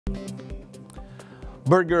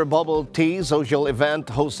Burger Bubble Tea social event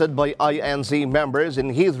hosted by INC members in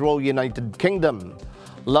Heathrow United Kingdom.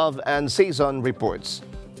 Love and Season reports.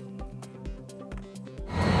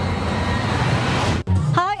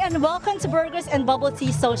 Hi and welcome to Burgers and Bubble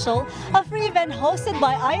Tea Social, a free event hosted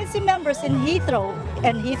by INC members in Heathrow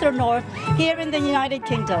and Heathrow North here in the United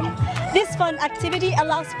Kingdom. This fun activity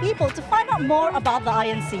allows people to find out more about the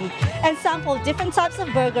INC and sample different types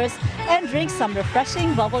of burgers and drink some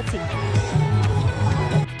refreshing bubble tea.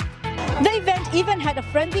 The event even had a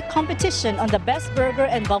friendly competition on the best burger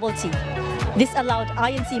and bubble tea. This allowed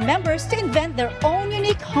INC members to invent their own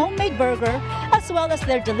unique homemade burger as well as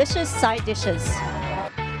their delicious side dishes.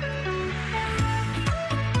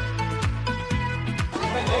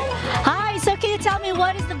 Hi, so can you tell me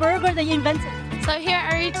what is the burger that you invented? So here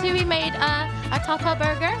at RE2 we made a topper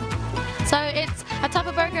burger. So a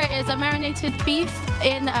topper burger is a marinated beef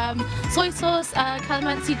in soy sauce,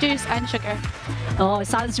 calamansi juice and sugar. Oh, it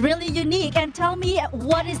sounds really unique. And tell me,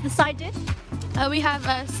 what is the side dish? We have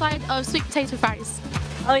a side of sweet potato fries.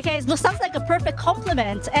 Okay, it sounds like a perfect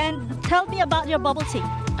compliment. And tell me about your bubble tea.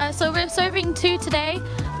 So we're serving two today.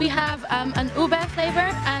 We have an ube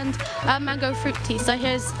flavor and a mango fruit tea. So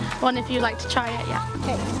here's one if you'd like to try it. Yeah.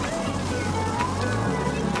 Okay.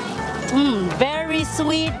 Very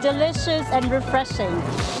sweet, delicious, and refreshing.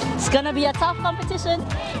 It's gonna be a tough competition.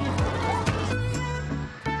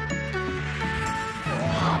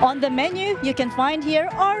 On the menu, you can find here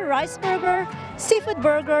our rice burger, seafood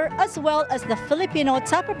burger, as well as the Filipino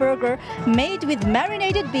tapa burger made with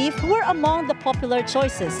marinated beef were among the popular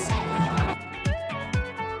choices.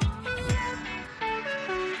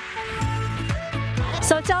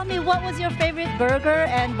 So tell me, what was your favorite burger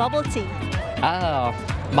and bubble tea?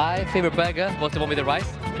 My favorite burger was the one with the rice,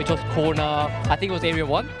 which was corner, I think it was area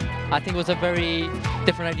 1. I think it was a very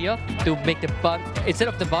different idea to make the bun, instead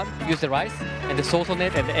of the bun, use the rice and the sauce on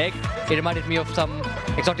it and the egg. It reminded me of some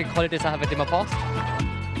exotic holidays I have in my past.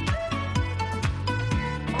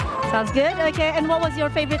 Sounds good. Okay, and what was your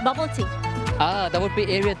favorite bubble tea? That would be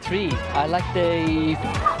area 3. I like the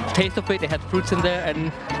taste of it. They had fruits in there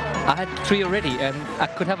and I had 3 already and I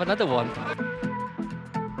could have another one.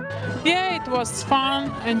 Yeah, it was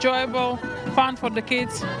fun, enjoyable, fun for the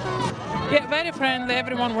kids. Yeah, very friendly,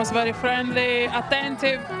 everyone was very friendly,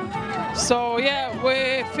 attentive. So yeah,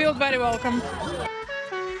 we feel very welcome.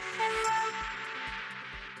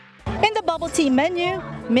 In the bubble tea menu,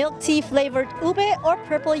 milk tea flavored ube or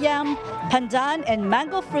purple yam, pandan and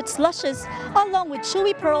mango fruit slushes, along with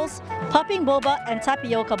chewy pearls, popping boba and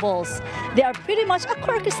tapioca bowls. They are pretty much a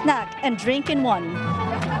quirky snack and drink in one.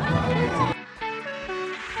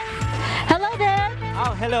 Hello there.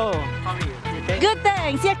 Oh, hello. How are you? Okay? Good,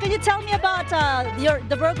 thanks. Yeah, can you tell me about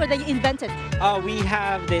the burger that you invented? We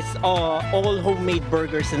have this all homemade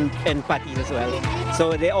burgers and patties as well.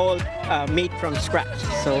 So they all made from scratch.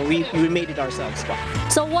 So we made it ourselves.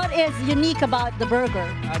 So what is unique about the burger?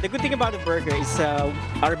 The good thing about the burger is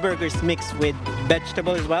our burgers mixed with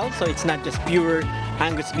vegetable as well. So it's not just pure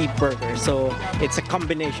Angus beef burger. So it's a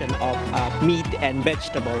combination of meat and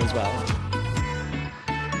vegetable as well.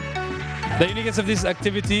 The uniqueness of this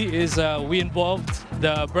activity is we involved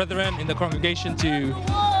the brethren in the congregation to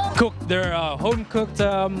cook their home-cooked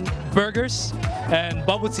burgers and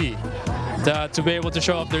bubble tea to be able to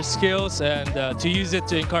show off their skills and to use it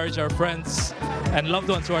to encourage our friends and loved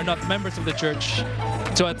ones who are not members of the church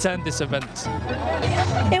to attend this event.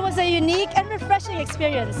 It was a unique and refreshing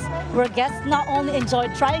experience where guests not only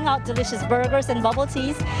enjoyed trying out delicious burgers and bubble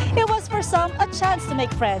teas, it was for some a chance to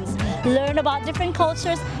make friends, learn about different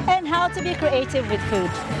cultures, and how to be creative with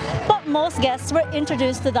food. But most guests were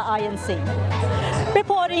introduced to the INC.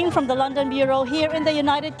 Reporting from the London Bureau here in the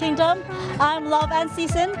United Kingdom, I'm Love and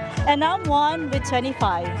Season, and I'm 1 with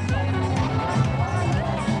 25.